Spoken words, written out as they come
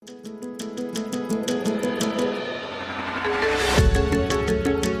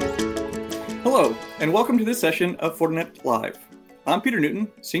and welcome to this session of Fortinet Live. I'm Peter Newton,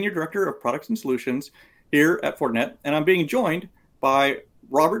 Senior Director of Products and Solutions here at Fortinet, and I'm being joined by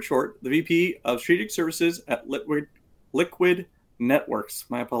Robert Short, the VP of Strategic Services at Liquid Networks.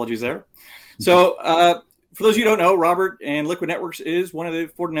 My apologies there. So, for those of you who don't know, Robert and Liquid Networks is one of the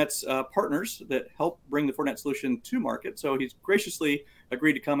Fortinet's partners that help bring the Fortinet solution to market. So he's graciously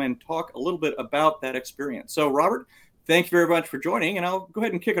agreed to come and talk a little bit about that experience. So, Robert, thank you very much for joining, and I'll go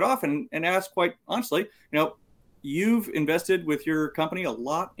ahead and kick it off and ask quite honestly, you've invested with your company a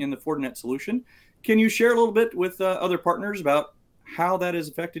lot in the Fortinet solution. Can you share a little bit with other partners about how that has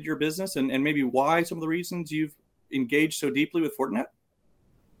affected your business and maybe why some of the reasons you've engaged so deeply with Fortinet?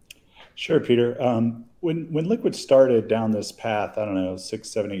 Sure, Peter. When Liquid started down this path, I don't know, 6,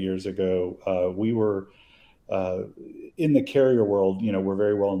 7, 8 years ago, we were in the carrier world. We're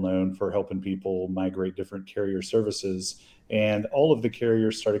very well known for helping people migrate different carrier services, and all of the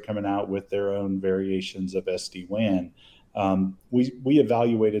carriers started coming out with their own variations of SD-WAN. We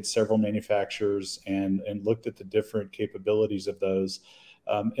evaluated several manufacturers and looked at the different capabilities of those.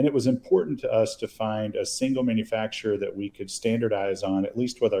 And it was important to us to find a single manufacturer that we could standardize on, at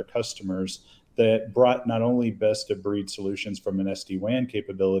least with our customers, that brought not only best of breed solutions from an SD-WAN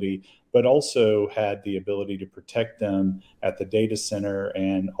capability, but also had the ability to protect them at the data center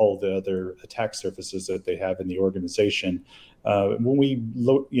and all the other attack surfaces that they have in the organization. When we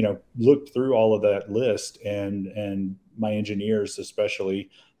looked through all of that list, and my engineers especially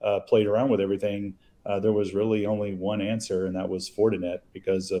played around with everything, there was really only one answer, and that was Fortinet,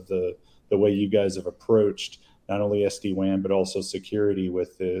 because of the way you guys have approached not only SD-WAN, but also security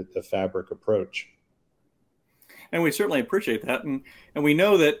with the fabric approach. And we certainly appreciate that. And we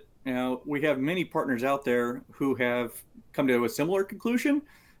know that we have many partners out there who have come to a similar conclusion,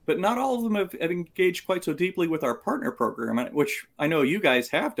 but not all of them have engaged quite so deeply with our partner program, which I know you guys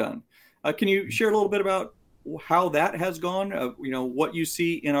have done. Can you share a little bit about how that has gone, what you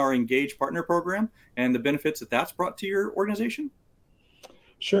see in our Engage Partner program and the benefits that that's brought to your organization?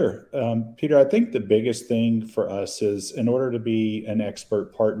 Sure. Peter, I think the biggest thing for us is, in order to be an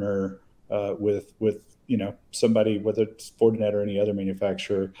expert partner with somebody, whether it's Fortinet or any other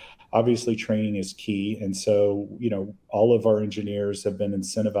manufacturer, obviously training is key. And so, all of our engineers have been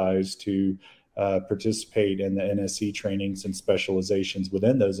incentivized to participate in the NSE trainings and specializations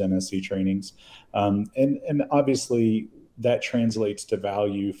within those NSE trainings. And obviously that translates to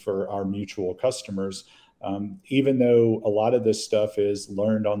value for our mutual customers. Even though a lot of this stuff is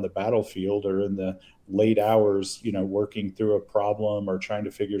learned on the battlefield or in the late hours, working through a problem or trying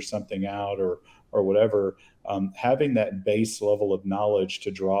to figure something out or whatever, having that base level of knowledge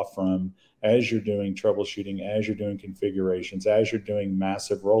to draw from as you're doing troubleshooting, as you're doing configurations, as you're doing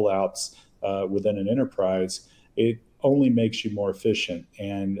massive rollouts within an enterprise, it only makes you more efficient.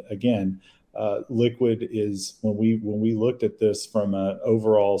 And again, Liquid is, when we looked at this from an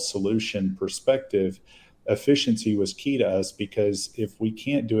overall solution perspective, efficiency was key to us, because if we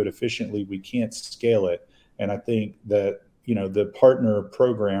can't do it efficiently, we can't scale it. And I think that the partner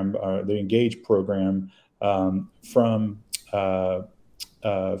program, the Engage program from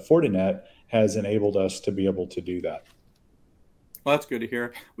Fortinet has enabled us to be able to do that. Well, that's good to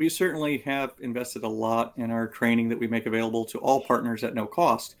hear. We certainly have invested a lot in our training that we make available to all partners at no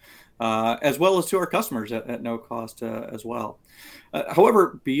cost, as well as to our customers at no cost as well.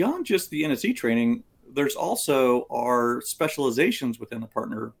 However, beyond just the NSE training, there's also our specializations within the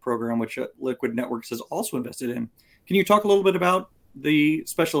partner program, which Liquid Networks has also invested in. Can you talk a little bit about the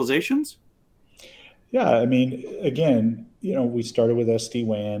specializations? Yeah, I mean, again, we started with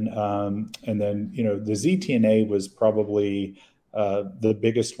SD-WAN, and then, the ZTNA was probably the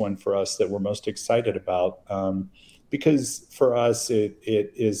biggest one for us that we're most excited about, because for us,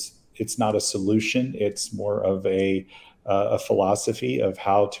 it's not a solution. It's more of a philosophy of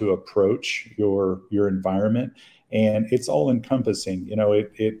how to approach your environment, and it's all encompassing.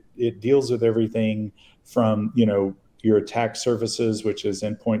 It deals with everything from your attack surfaces, which is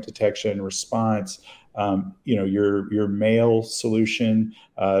endpoint detection and response, your mail solution,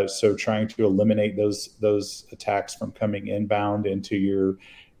 so trying to eliminate those attacks from coming inbound into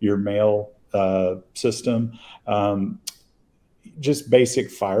your mail system. Just basic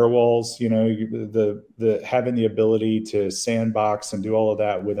firewalls, the having the ability to sandbox and do all of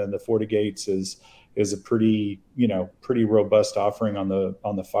that within the FortiGates is a pretty robust offering on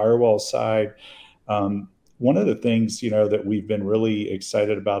the firewall side. One of the things, that we've been really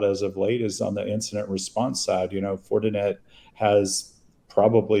excited about as of late is on the incident response side. Fortinet has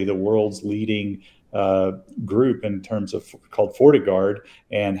probably the world's leading group in terms of called FortiGuard,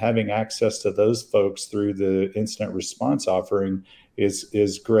 and having access to those folks through the incident response offering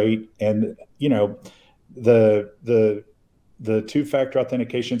is great. And you know, the two-factor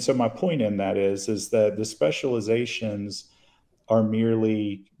authentication. So my point in that is that the specializations are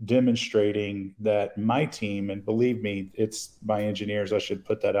merely demonstrating that my team, and believe me, it's my engineers. I should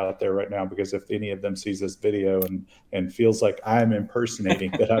put that out there right now, because if any of them sees this video and feels like I'm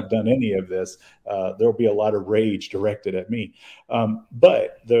impersonating that I've done any of this, there'll be a lot of rage directed at me.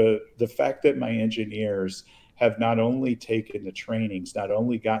 But the fact that my engineers have not only taken the trainings, not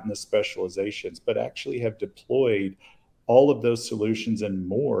only gotten the specializations, but actually have deployed all of those solutions and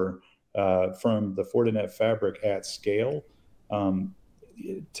more from the Fortinet Fabric at scale.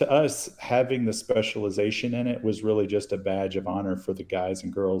 To us, having the specialization in it was really just a badge of honor for the guys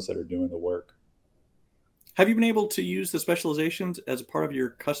and girls that are doing the work. Have you been able to use the specializations as a part of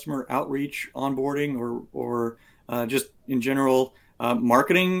your customer outreach, onboarding, or just in general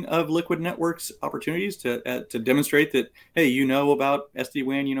marketing of Liquid Networks opportunities to demonstrate that, hey, you know about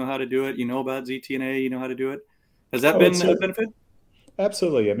SD-WAN, you know how to do it, you know about ZTNA, you know how to do it? Has that been a benefit?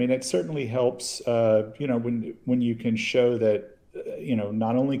 Absolutely. I mean, it certainly helps, when you can show that,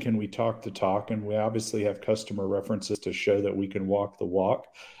 not only can we talk the talk, and we obviously have customer references to show that we can walk the walk,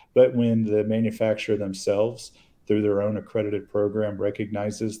 but when the manufacturer themselves, through their own accredited program,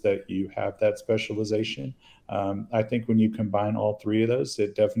 recognizes that you have that specialization, I think when you combine all three of those,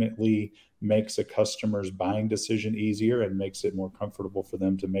 it definitely makes a customer's buying decision easier and makes it more comfortable for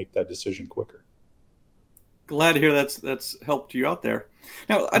them to make that decision quicker. Glad to hear that's helped you out there.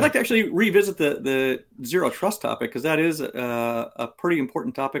 Now, I'd like to actually revisit the zero trust topic, because that is a pretty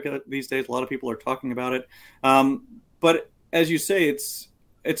important topic these days. A lot of people are talking about it. But as you say, it's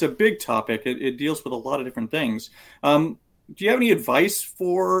a big topic. It deals with a lot of different things. Do you have any advice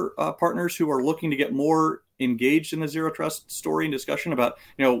for partners who are looking to get more engaged in the zero trust story and discussion about,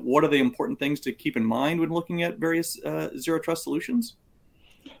 what are the important things to keep in mind when looking at various zero trust solutions?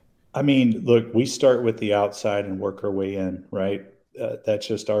 I mean, look, we start with the outside and work our way in, right? That's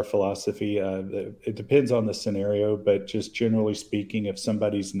just our philosophy. It depends on the scenario, but just generally speaking, if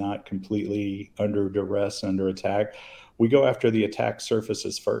somebody's not completely under duress, under attack, we go after the attack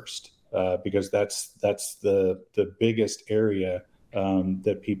surfaces first, because that's the biggest area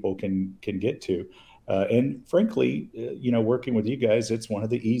that people can get to. And frankly, working with you guys, it's one of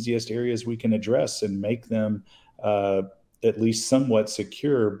the easiest areas we can address and make them at least somewhat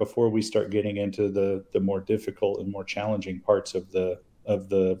secure before we start getting into the more difficult and more challenging parts of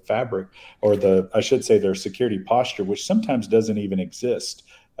the fabric, or I should say their security posture, which sometimes doesn't even exist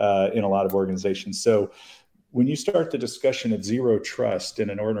in a lot of organizations. So when you start the discussion of zero trust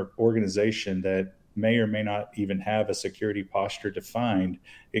in an organization that may or may not even have a security posture defined,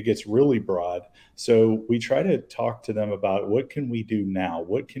 it gets really broad. So we try to talk to them about, what can we do now?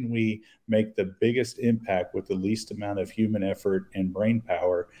 What can we make the biggest impact with the least amount of human effort and brain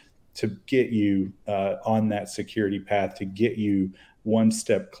power to get you on that security path, to get you one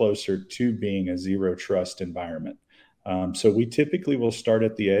step closer to being a zero trust environment. So we typically will start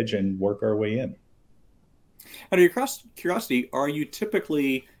at the edge and work our way in. Out of your curiosity, are you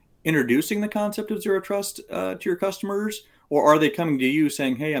typically introducing the concept of zero trust to your customers, or are they coming to you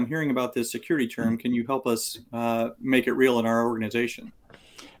saying, hey, I'm hearing about this security term, can you help us make it real in our organization?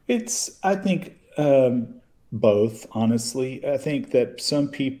 I think both, honestly. I think that some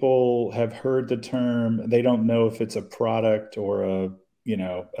people have heard the term, they don't know if it's a product or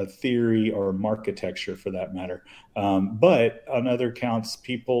a theory or architecture for that matter. But on other counts,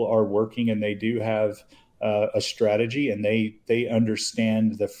 people are working and they do have a strategy, and they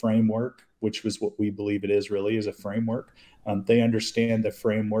understand the framework, which was what we believe it is, really is a framework. They understand the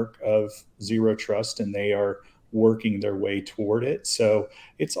framework of zero trust, and they are working their way toward it. So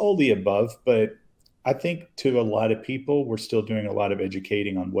it's all the above, but I think to a lot of people, we're still doing a lot of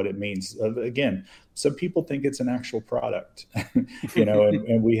educating on what it means. Again, some people think it's an actual product,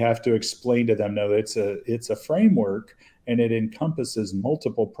 and we have to explain to them, no, it's a framework, and it encompasses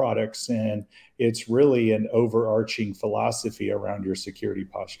multiple products, and it's really an overarching philosophy around your security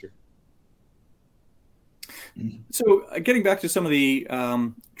posture. So getting back to some of the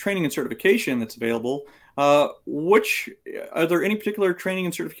training and certification that's available, are there any particular training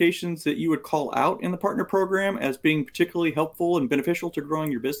and certifications that you would call out in the partner program as being particularly helpful and beneficial to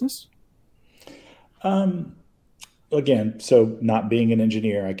growing your business? Again, so not being an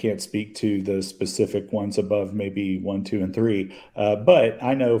engineer, I can't speak to the specific ones above, maybe 1, 2, and 3. But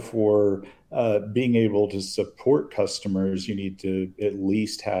I know for being able to support customers, you need to at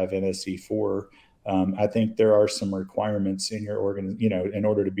least have NSE 4. I think there are some requirements in your in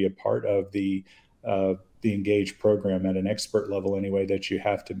order to be a part of the Engage program at an expert level anyway, that you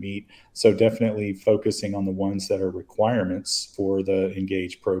have to meet. So definitely focusing on the ones that are requirements for the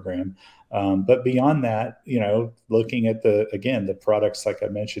Engage program. But beyond that, looking at the products, like I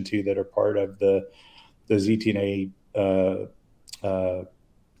mentioned to you, that are part of the ZTNA,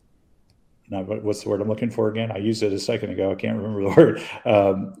 now, what's the word I'm looking for again? I used it a second ago. I can't remember the word.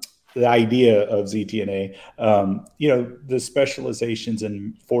 The idea of ZTNA, the specializations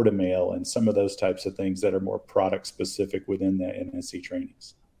in FortiMail and some of those types of things that are more product specific within the NSC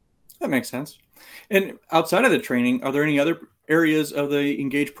trainings. That makes sense. And outside of the training, are there any other areas of the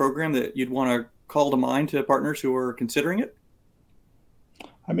Engage program that you'd want to call to mind to partners who are considering it?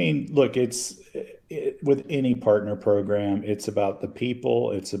 I mean, look, with any partner program, it's about the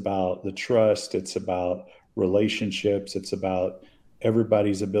people, it's about the trust, it's about relationships, it's about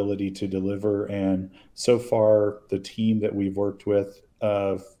everybody's ability to deliver. And so far, the team that we've worked with,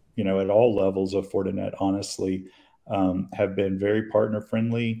 at all levels of Fortinet, honestly, have been very partner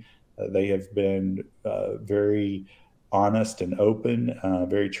friendly. They have been very honest and open,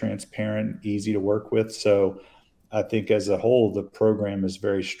 very transparent, easy to work with. So I think as a whole, the program is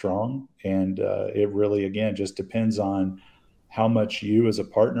very strong. And it really, again, just depends on how much you as a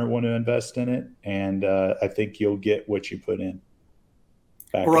partner want to invest in it. And I think you'll get what you put in.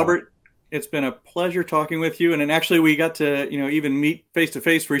 Well, Robert, it's been a pleasure talking with you. And actually, we got to, even meet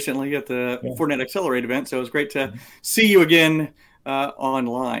face-to-face recently at the Fortinet Accelerate event. So it was great to see you again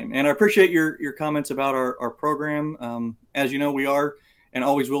online. And I appreciate your comments about our program. As you know, we are and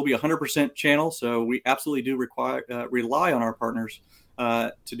always will be 100% channel. So we absolutely do rely on our partners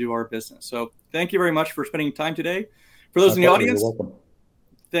to do our business. So thank you very much for spending time today. For those in the audience,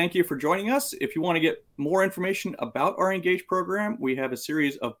 thank you for joining us. If you want to get more information about our Engage program, we have a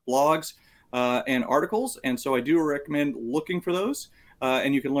series of blogs and articles. And so I do recommend looking for those.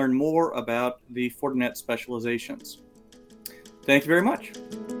 And you can learn more about the Fortinet specializations. Thank you very much.